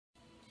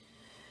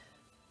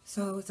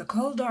So it's a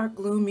cold, dark,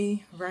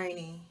 gloomy,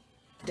 rainy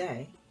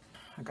day.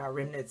 I got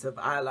remnants of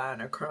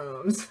eyeliner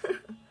crumbs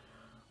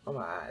on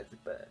my eyes,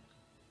 but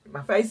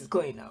my face is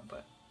clean now,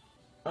 but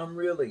I'm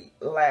really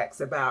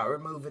lax about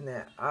removing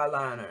that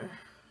eyeliner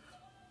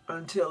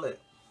until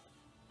it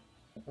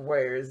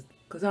wears,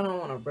 because I don't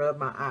want to rub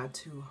my eye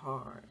too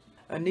hard.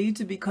 I need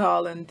to be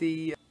calling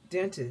the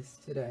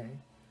dentist today.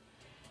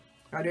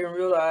 I didn't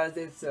realize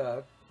it's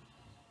a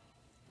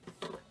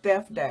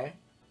theft day,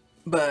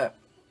 but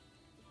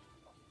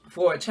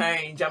for a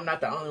change, I'm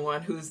not the only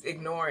one who's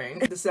ignoring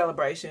the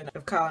celebration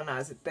of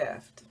colonizer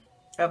theft,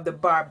 of the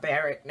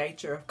barbaric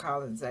nature of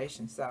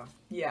colonization. So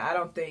yeah,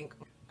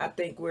 I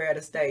think we're at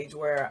a stage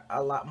where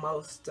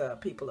most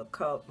people of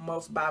color,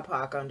 most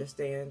BIPOC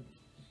understand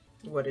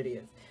what it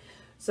is.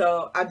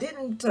 So I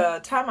didn't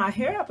tie my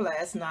hair up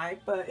last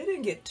night, but it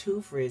didn't get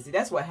too frizzy.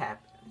 That's what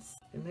happens.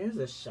 And there's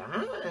a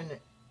shine.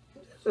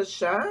 There's a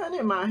shine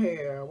in my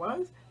hair.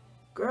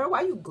 Girl,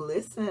 why you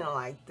glistening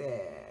like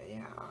that?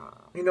 Yeah.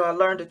 You know, I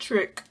learned a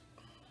trick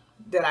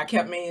that I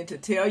kept meaning to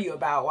tell you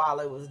about while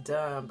it was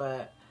done,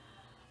 but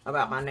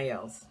about my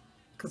nails.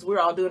 Because we're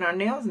all doing our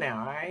nails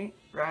now, right?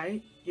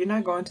 Right? You're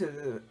not going to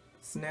the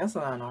nail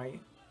salon, are you?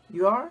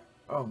 You are?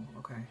 Oh,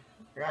 okay.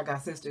 I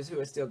got sisters who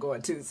are still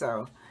going too,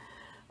 so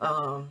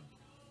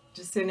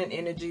just sending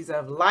energies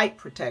of light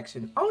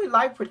protection. Only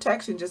light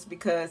protection just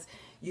because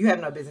you have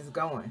no business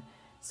going.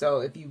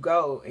 So if you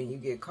go and you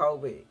get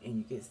COVID and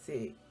you get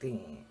sick,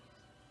 then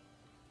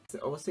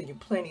I will send you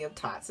plenty of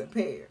tots and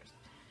pairs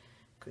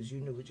because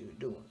you knew what you were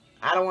doing.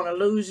 I don't want to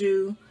lose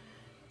you,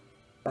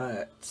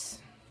 but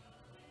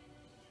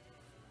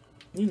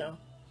you know,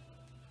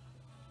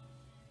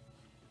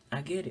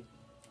 I get it.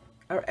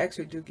 I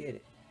actually do get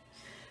it.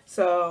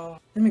 So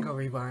let me go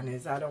rewind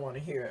this. I don't want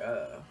to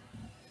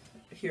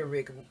hear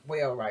Rick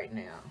well right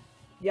now.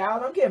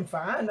 Y'all, I'm getting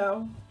fine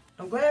though.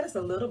 I'm glad it's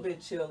a little bit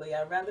chilly.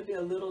 I'd rather be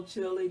a little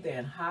chilly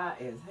than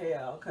hot as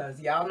hell, because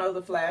y'all know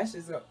the flash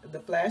is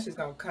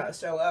going to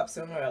show up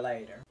sooner or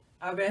later.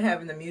 I've been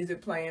having the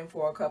music playing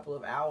for a couple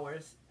of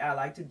hours. I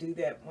like to do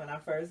that when I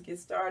first get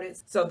started,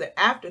 so that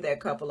after that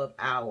couple of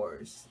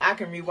hours, I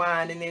can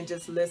rewind and then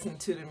just listen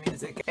to the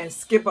music and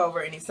skip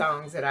over any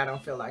songs that I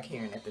don't feel like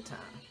hearing at the time.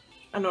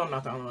 I know I'm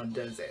not the only one who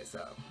does that,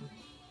 so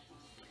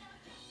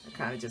I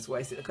kind of just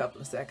wasted a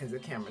couple of seconds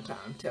of camera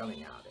time telling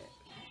y'all that.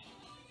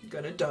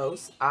 Gonna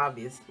dose,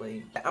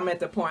 obviously. I'm at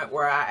the point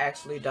where I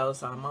actually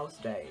dose on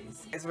most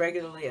days as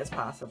regularly as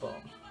possible,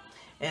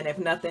 and if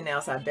nothing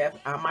else, I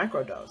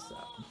microdose. So.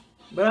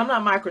 But I'm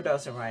not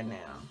microdosing right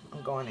now.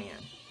 I'm going in.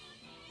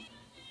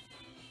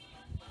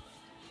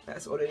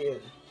 That's what it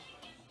is.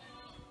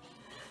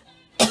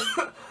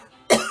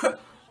 I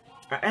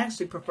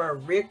actually prefer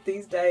Rick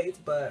these days,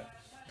 but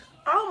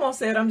I almost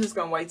said I'm just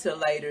gonna wait till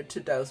later to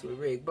dose with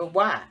Rick. But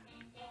why?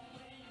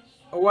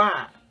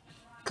 Why?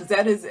 Because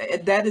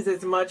that is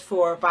as much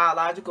for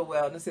biological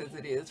wellness as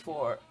it is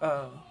for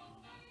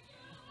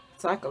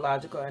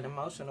psychological and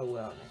emotional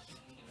wellness.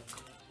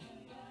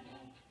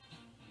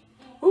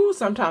 Ooh,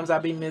 sometimes I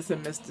be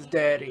missing Mr.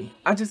 Daddy.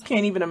 I just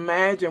can't even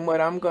imagine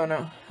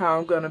how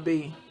I'm gonna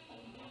be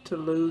to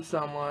lose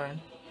someone.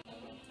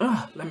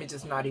 Ugh, let me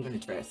just not even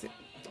address it,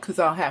 because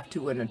I'll have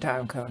to when the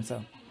time comes.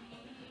 So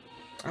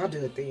I'll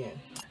do it then.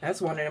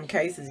 That's one of them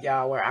cases,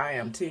 y'all, where I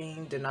am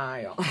team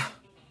denial.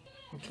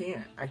 I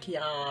can't.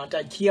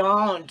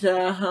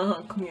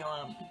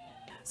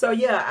 So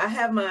yeah, I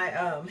have my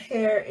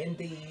hair in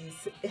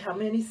these, how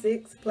many?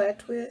 6 plait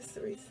twists?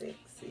 3, 6,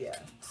 yeah,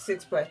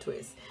 6 plait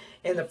twists.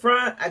 In the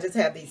front, I just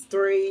have these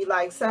 3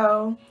 like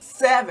so.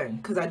 7,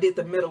 because I did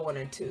the middle one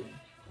in 2.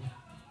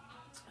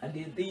 I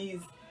did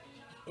these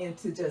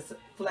into just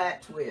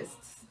flat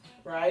twists,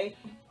 right?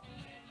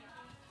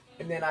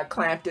 And then I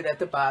clamped it at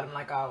the bottom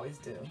like I always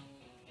do.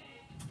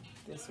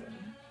 This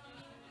one.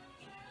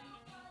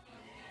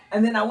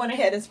 And then I went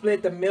ahead and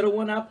split the middle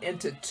one up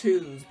into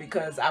 2s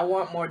because I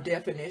want more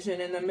definition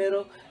in the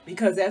middle,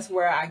 because that's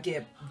where I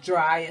get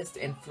driest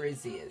and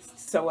frizziest.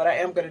 So what I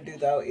am going to do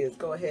though is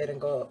go ahead and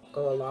go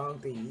along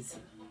these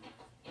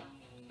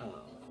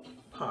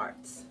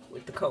parts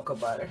with the cocoa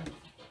butter.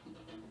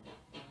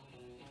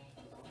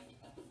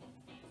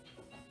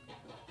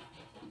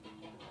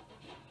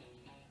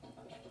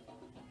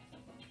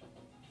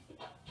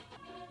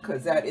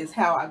 Because that is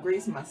how I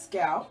grease my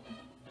scalp.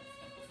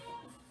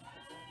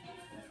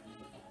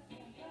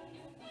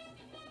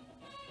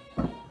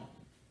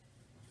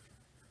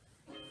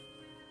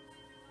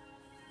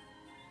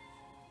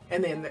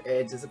 And then the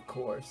edges, of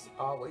course,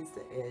 always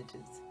the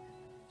edges.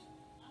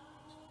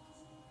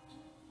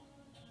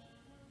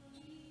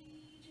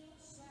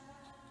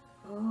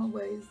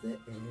 Always the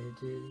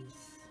edges.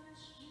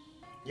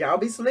 Y'all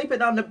be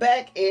sleeping on the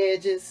back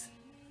edges,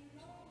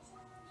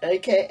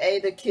 aka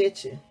the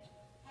kitchen.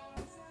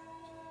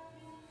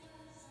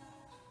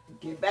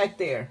 Get back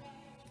there.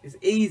 It's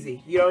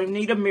easy. You don't even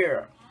need a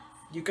mirror.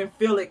 You can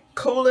feel it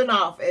cooling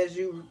off as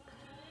you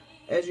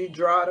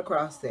draw it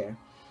across there.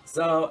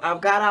 So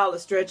I've got all the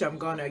stretch I'm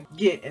going to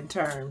get in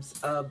terms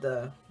of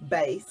the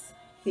base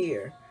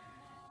here.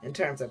 in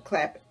terms of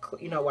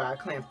you know, where I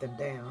clamp them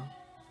down.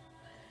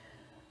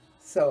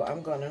 So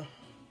I'm gonna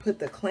put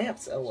the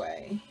clamps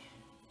away,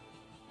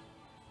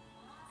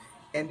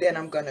 and then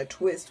I'm gonna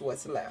twist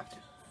what's left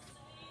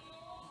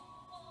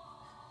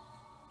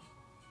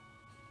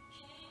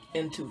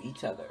into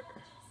each other.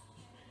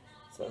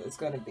 So it's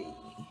gonna be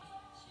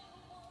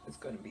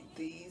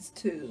these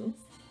two.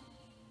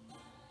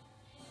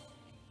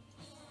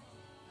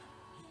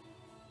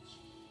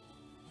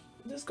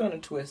 I'm just gonna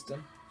twist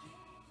them,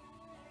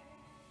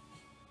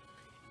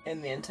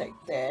 and then take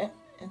that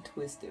and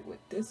twist it with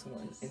this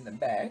one in the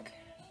back.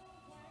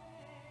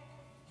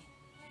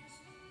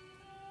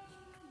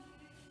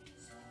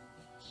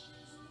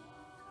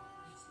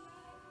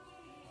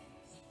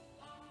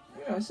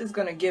 You know, it's just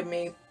gonna give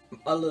me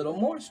a little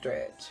more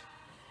stretch.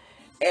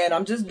 And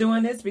I'm just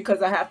doing this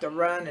because I have to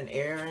run an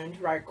errand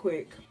right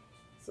quick.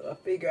 So I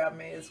figure I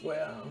may as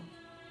well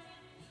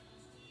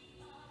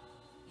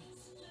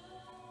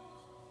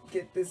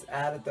get this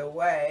out of the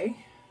way.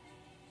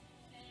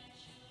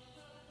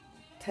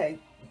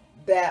 Take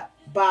that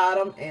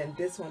bottom and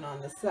this one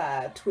on the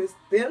side, twist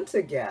them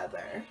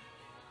together.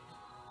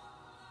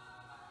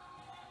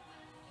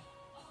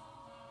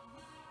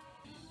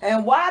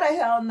 And why the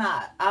hell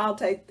not? I'll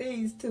take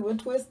these two and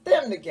twist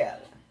them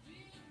together.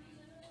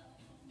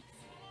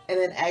 And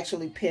then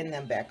actually pin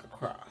them back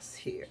across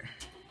here.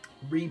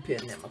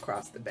 Repin them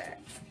across the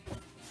back.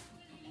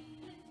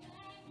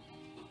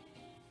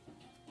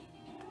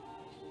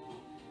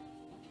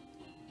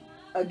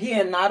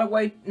 Again, not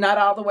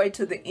all the way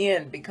to the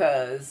end,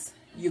 because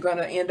you're going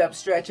to end up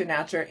stretching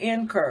out your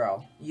end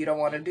curl. You don't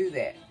want to do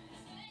that.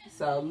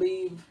 So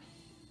leave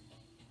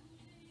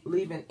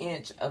an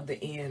inch of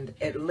the end,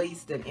 at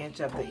least an inch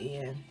of the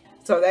end.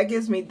 So that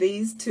gives me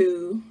these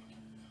two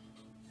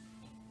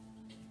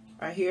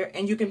right here,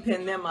 and you can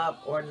pin them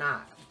up or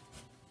not.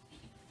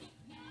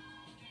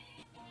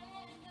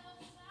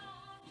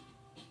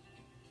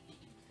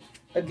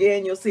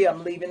 Again, you'll see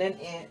I'm leaving an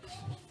inch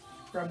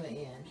from the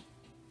end.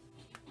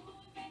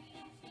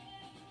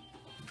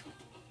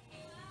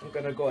 I'm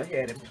going to go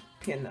ahead and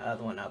pin the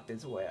other one up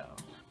as well.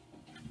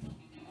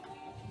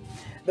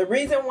 The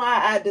reason why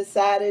I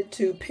decided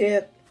to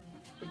pin,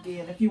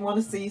 again, if you want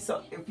to see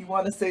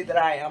that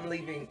I am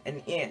leaving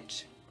an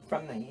inch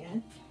from the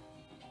end.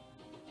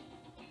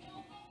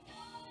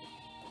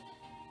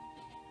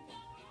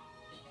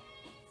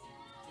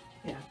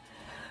 Yeah.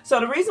 So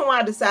the reason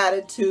why I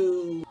decided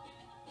to,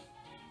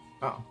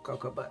 oh,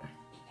 cocoa butter.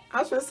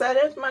 I was going to say,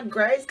 there's my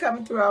grays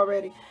coming through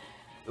already.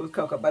 It was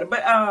cocoa butter.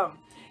 But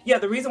yeah,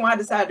 the reason why I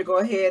decided to go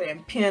ahead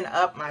and pin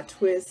up my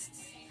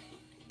twists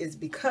is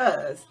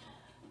because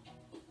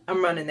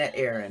I'm running that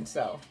errand.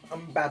 So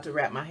I'm about to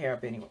wrap my hair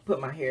up anyway,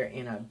 put my hair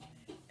in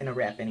a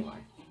wrap anyway.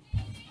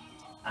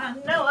 I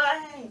know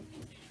I ain't.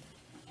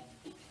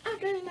 I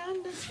can't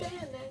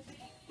understand that.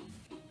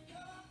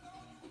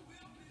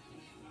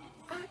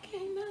 I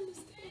can't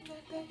understand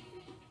that, baby.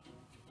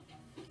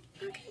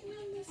 I can't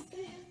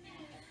understand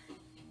that.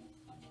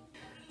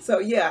 So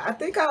yeah, I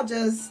think I'll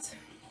just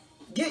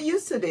get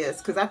used to this,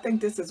 because I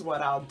think this is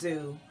what I'll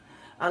do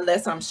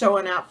unless I'm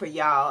showing out for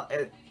y'all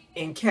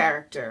in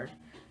character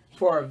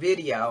for a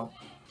video.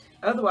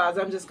 Otherwise,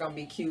 I'm just going to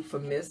be cute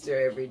for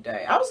Mr. every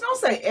day. I was going to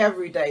say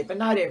every day, but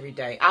not every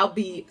day. I'll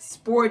be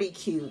sporty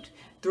cute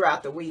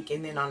throughout the week,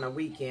 and then on the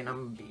weekend,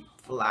 I'm going to be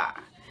fly.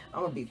 I'm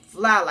going to be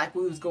fly like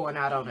we was going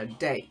out on a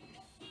date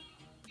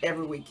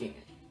every weekend.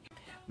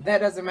 That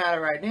doesn't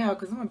matter right now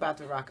because I'm about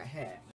to rock a hat.